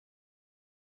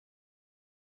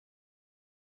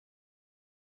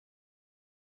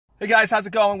Hey guys, how's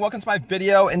it going? Welcome to my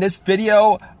video. In this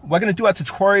video, we're going to do a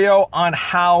tutorial on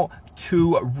how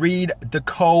to read the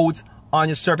codes on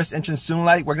your service engine soon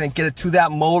light. We're going to get it to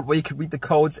that mode where you can read the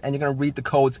codes, and you're going to read the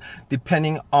codes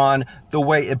depending on the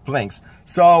way it blinks.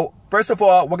 So first of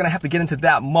all, we're going to have to get into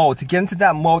that mode. To get into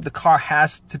that mode, the car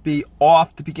has to be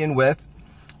off to begin with.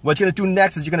 What you're going to do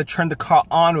next is you're going to turn the car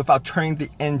on without turning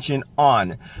the engine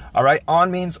on. All right,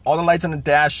 on means all the lights on the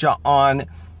dash are on,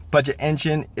 but your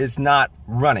engine is not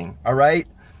running. All right,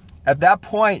 at that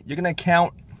point you're gonna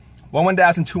count 1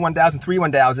 1000, 2 1000, 3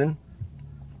 1000.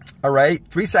 All right,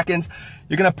 3 seconds.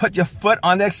 You're gonna put your foot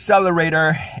on the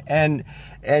accelerator, and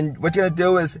what you're gonna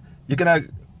do is you're gonna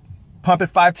pump it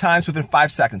 5 times within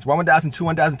 5 seconds. 1 1000, 2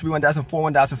 1000, 3 1000, 4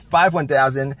 1000, 5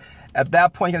 1000. At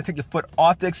that point, you're gonna take your foot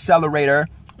off the accelerator,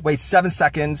 wait 7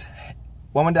 seconds.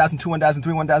 1 1000, 2 1000,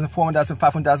 3 1000, 4 1000,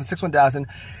 5 1000, 6 1000,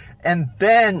 and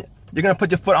then you're going to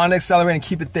put your foot on the accelerator and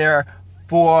keep it there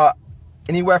for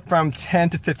anywhere from 10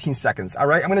 to 15 seconds. All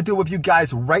right, I'm going to do it with you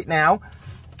guys right now.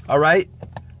 All right,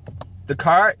 the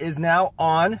car is now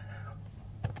on.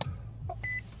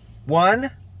 1,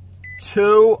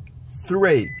 2,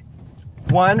 3.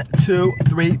 1, 2,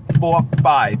 3, 4,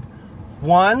 5.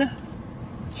 1,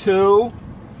 2,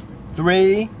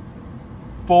 3,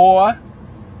 4,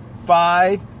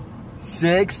 5,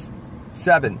 6,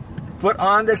 7. Foot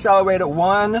on the accelerator.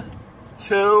 1,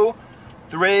 2,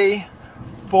 3,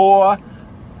 4,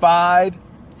 5,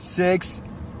 6,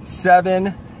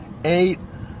 7, 8,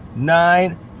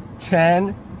 9,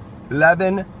 10,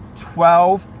 11,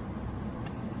 12.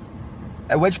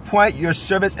 At which point your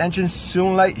service engine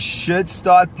soon light should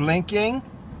start blinking.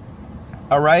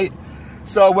 All right.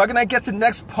 So we're gonna get to the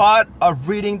next part of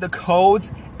reading the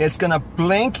codes. It's gonna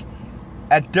blink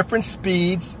at different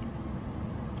speeds.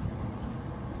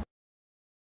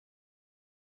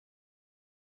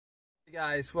 Hey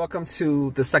guys, welcome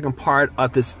to the second part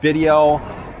of this video.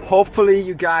 Hopefully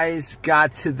you guys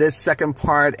got to this second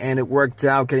part and it worked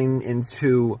out getting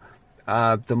into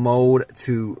the mode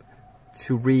to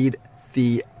read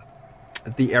the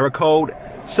error code.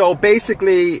 So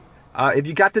basically, if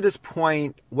you got to this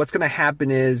point, what's going to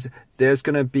happen is there's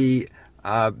going to be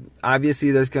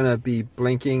obviously there's going to be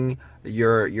blinking.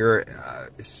 Your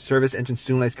service engine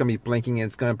soon light is going to be blinking, and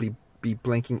it's going to be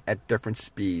blinking at different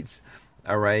speeds.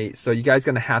 All right, so you guys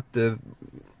gonna have to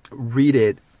read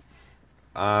it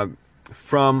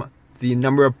from the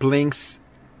number of blinks,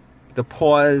 the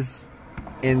pause,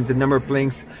 and the number of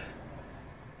blinks,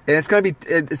 and it's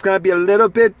gonna be a little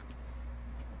bit.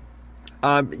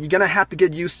 You're gonna have to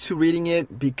get used to reading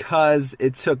it, because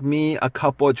it took me a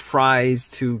couple of tries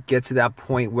to get to that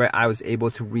point where I was able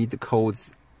to read the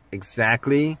codes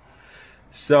exactly.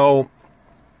 So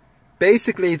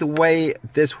basically, the way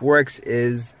this works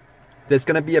is there's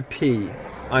going to be a P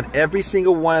on every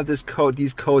single one of these codes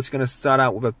are going to start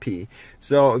out with a P.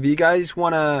 So if you guys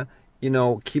want to,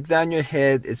 keep that in your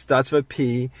head, it starts with a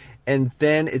P, and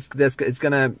then it's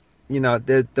going to,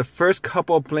 the first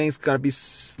couple of blinks going to be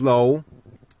slow.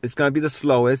 It's going to be the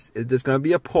slowest. There's going to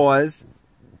be a pause.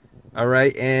 All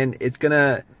right, and it's going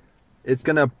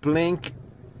to blink,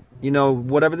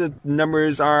 whatever the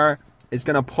numbers are, it's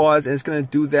going to pause, and it's going to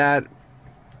do that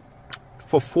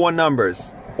for 4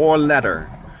 numbers or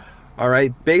letter. All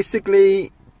right,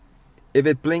 basically if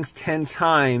it blinks 10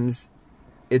 times,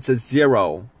 it's a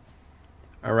 0.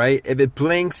 All right, if it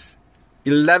blinks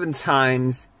 11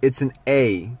 times, it's an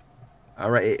A.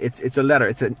 All right, it's a letter,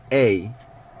 it's an A.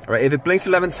 All right, if it blinks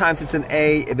 11 times, it's an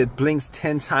A. If it blinks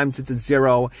 10 times, it's a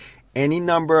 0. Any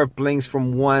number of blinks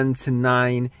from 1 to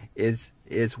 9 is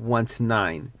 1 to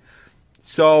 9.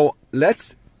 So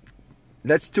let's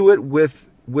do it with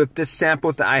this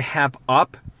sample that I have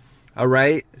up. All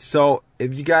right, so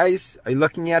if you guys are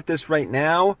looking at this right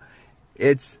now,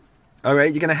 it's all right.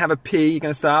 You're gonna have a P. You're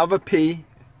gonna start out with a P.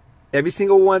 Every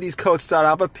single one of these codes start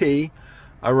out with a P.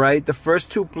 All right, the first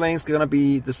 2 blinks are gonna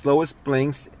be the slowest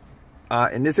blinks.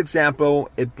 In this example,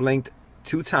 it blinked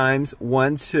 2 times,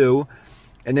 1, 2,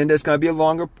 and then there's gonna be a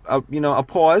longer, a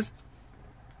pause,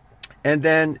 and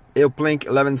then it'll blink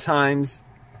 11 times,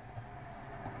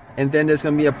 and then there's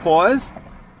gonna be a pause.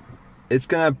 It's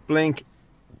gonna blink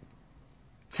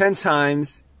 10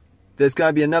 times, there's going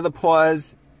to be another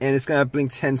pause, and it's going to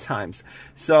blink 10 times.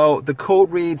 So the code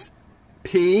reads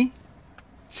P,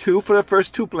 2 for the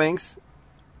first 2 blinks,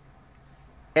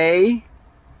 A,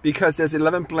 because there's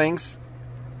 11 blinks.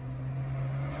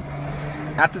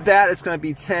 After that, it's going to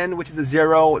be 10, which is a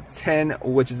 0, 10,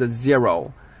 which is a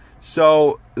 0.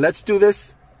 So let's do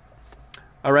this.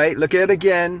 All right, look at it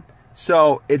again.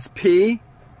 So it's P,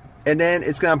 and then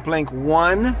it's going to blink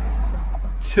 1,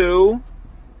 2,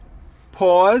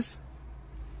 pause,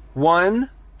 1,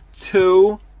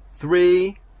 2,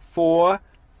 3, 4,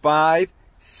 5,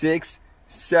 6,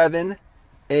 7,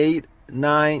 8,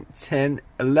 9, 10,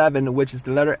 11, which is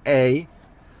the letter A.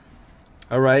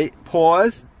 All right,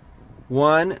 pause.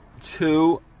 1,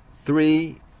 2,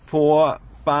 3, 4,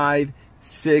 5,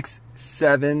 6,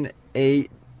 7,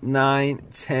 8, 9,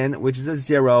 10, which is a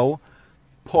 0.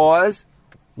 Pause.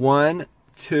 1,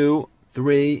 2,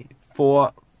 3,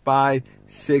 4, 5,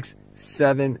 6,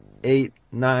 7, 8,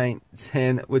 9,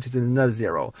 10, which is another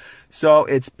 0. So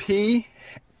it's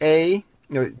P2A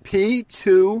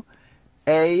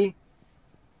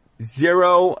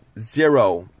 0,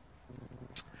 0.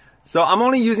 So I'm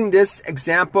only using this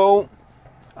example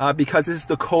because this is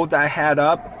the code that I had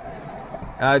up.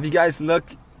 If you guys look,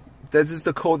 this is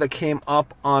the code that came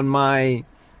up on my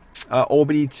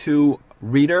OBD2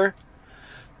 reader.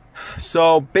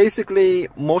 So basically,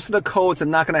 most of the codes are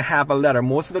not going to have a letter.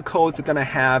 Most of the codes are going to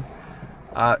have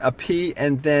a P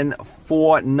and then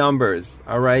 4 numbers.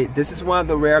 All right, this is one of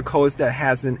the rare codes that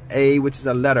has an A, which is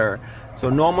a letter. So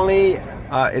normally,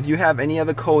 if you have any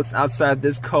other codes outside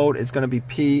this code, it's going to be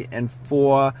P and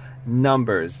 4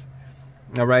 numbers.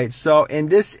 All right. So in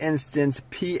this instance,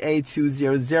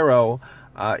 PA200,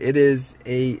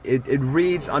 it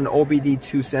reads on the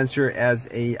OBD2 sensor as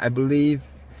a, I believe,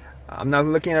 I'm not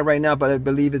looking at it right now, but I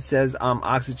believe it says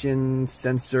oxygen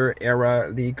sensor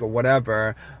error leak or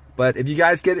whatever. But if you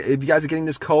guys are getting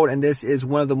this code, and this is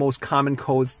one of the most common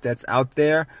codes that's out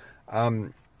there,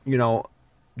 you know,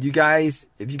 if you guys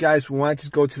want to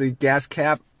just go to the gas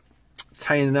cap,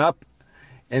 tighten it up,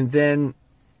 and then,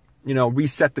 you know,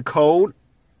 reset the code.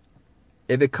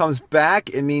 If it comes back,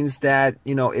 it means that,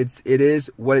 you know, it is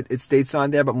what it states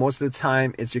on there, but most of the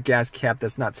time it's your gas cap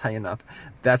that's not tight enough.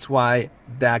 That's why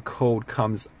that code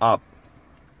comes up.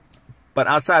 But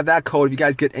outside that code, if you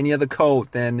guys get any other code,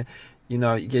 then, you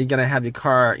know, you're gonna have your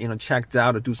car, you know, checked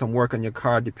out or do some work on your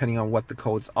car depending on what the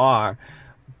codes are.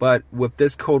 But with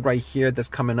this code right here that's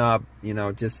coming up, you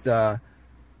know, just you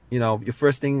know, the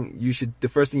first thing you should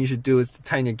do is to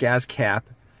tighten your gas cap,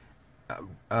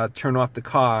 turn off the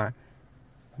car,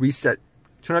 reset,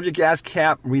 turn off your gas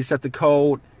cap, reset the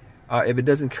code. If it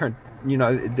doesn't turn, you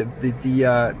know,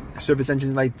 the service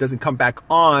engine light doesn't come back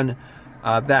on,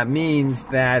 that means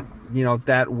that, you know,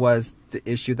 that was the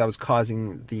issue that was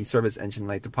causing the service engine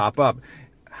light to pop up.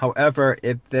 However,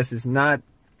 if this is not,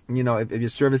 you know, if your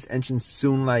service engine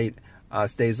soon light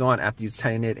stays on after you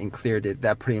tighten it and cleared it,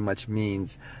 that pretty much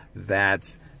means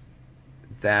that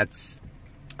it's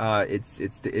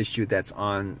the issue that's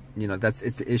on, you know,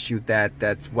 it's the issue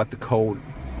that's what the code,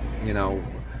 you know,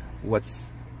 what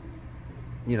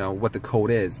the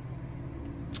code is.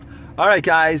 All right,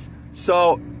 guys.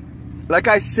 So, like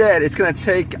I said, it's gonna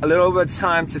take a little bit of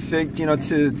time to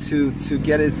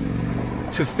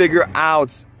figure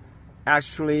out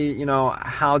actually, you know,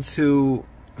 how to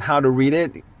read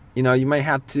it. You know, you might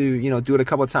have to, you know, do it a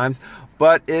couple of times.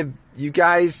 But if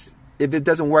it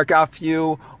doesn't work out for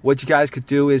you, what you guys could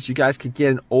do is you guys could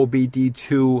get an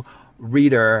OBD2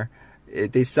 reader.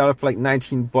 They sell it for like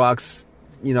 19 bucks,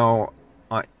 you know,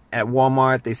 at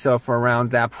Walmart. They sell it for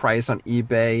around that price on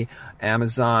eBay,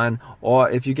 Amazon. Or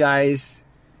if you guys,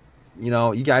 you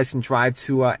know, you guys can drive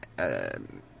to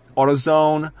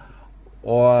AutoZone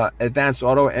or Advanced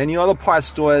Auto, any other parts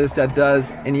stores that does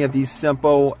any of these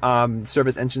simple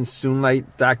service engine soon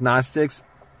light diagnostics.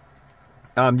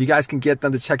 You guys can get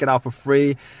them to check it out for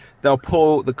free. They'll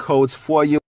pull the codes for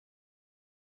you.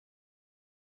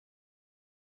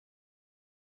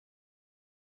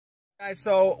 Guys,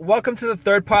 so welcome to the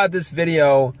third part of this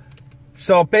video.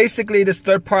 So basically, this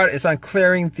third part is on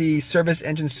clearing the service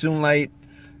engine soon light,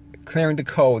 clearing the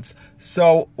codes.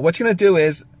 So what you're gonna do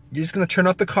is you're just gonna turn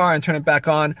off the car and turn it back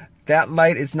on. That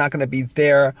light is not gonna be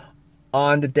there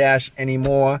on the dash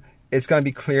anymore. It's gonna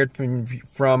be cleared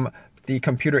from the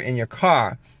computer in your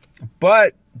car.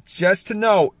 But just to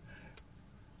note,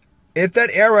 if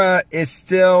that error is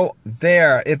still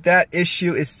there, if that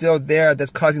issue is still there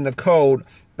that's causing the code,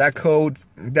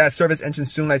 that service engine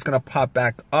soon light is going to pop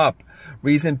back up.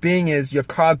 Reason being is your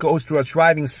car goes through a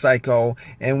driving cycle,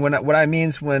 and what I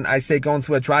mean when I say going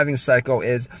through a driving cycle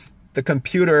is the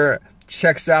computer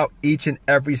checks out each and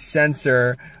every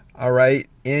sensor, all right,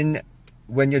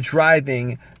 when you're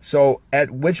driving. So at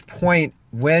which point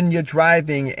when you're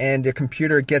driving and the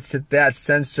computer gets to that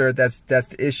sensor, that's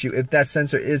the issue. If that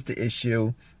sensor is the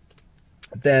issue,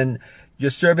 then your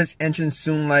service engine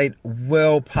soon light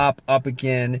will pop up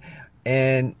again,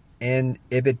 and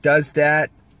if it does that,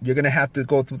 you're gonna have to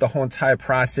go through the whole entire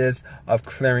process of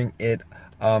clearing it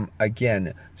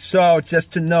again. So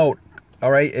just to note,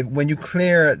 all right, when you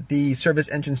clear the service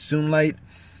engine soon light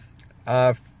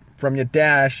from your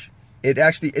dash, it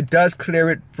does clear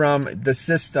it from the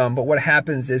system. But what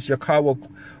happens is your car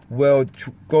will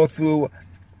go through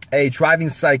a driving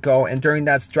cycle, and during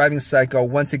that driving cycle,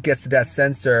 once it gets to that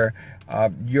sensor,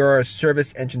 your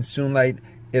service engine soon light,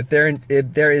 if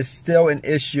there is still an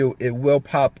issue, it will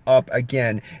pop up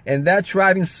again. And that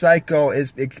driving cycle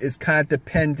is kind of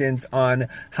dependent on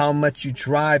how much you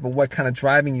drive or what kind of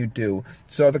driving you do.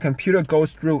 So the computer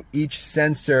goes through each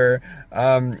sensor,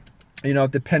 you know,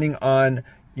 depending on,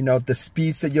 you know, the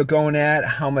speeds that you're going at,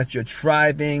 how much you're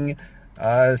driving,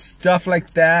 stuff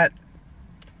like that.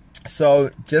 So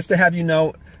just to have you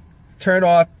know, turn it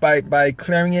off by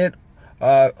clearing it.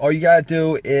 All you gotta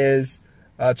do is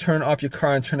turn off your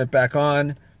car and turn it back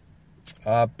on.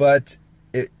 But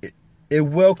it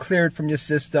will clear it from your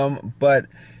system, but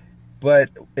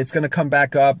it's gonna come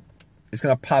back up. It's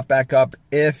gonna pop back up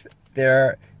if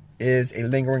there is a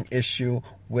lingering issue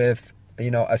with,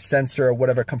 you know, a sensor or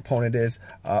whatever component is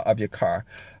of your car.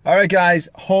 All right, guys.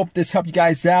 Hope this helped you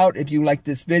guys out. If you like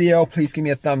this video, please give me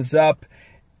a thumbs up.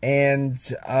 And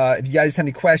if you guys have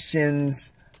any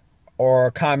questions or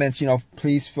comments, you know,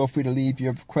 please feel free to leave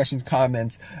your questions,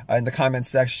 comments in the comment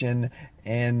section.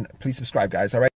 And please subscribe, guys. All right.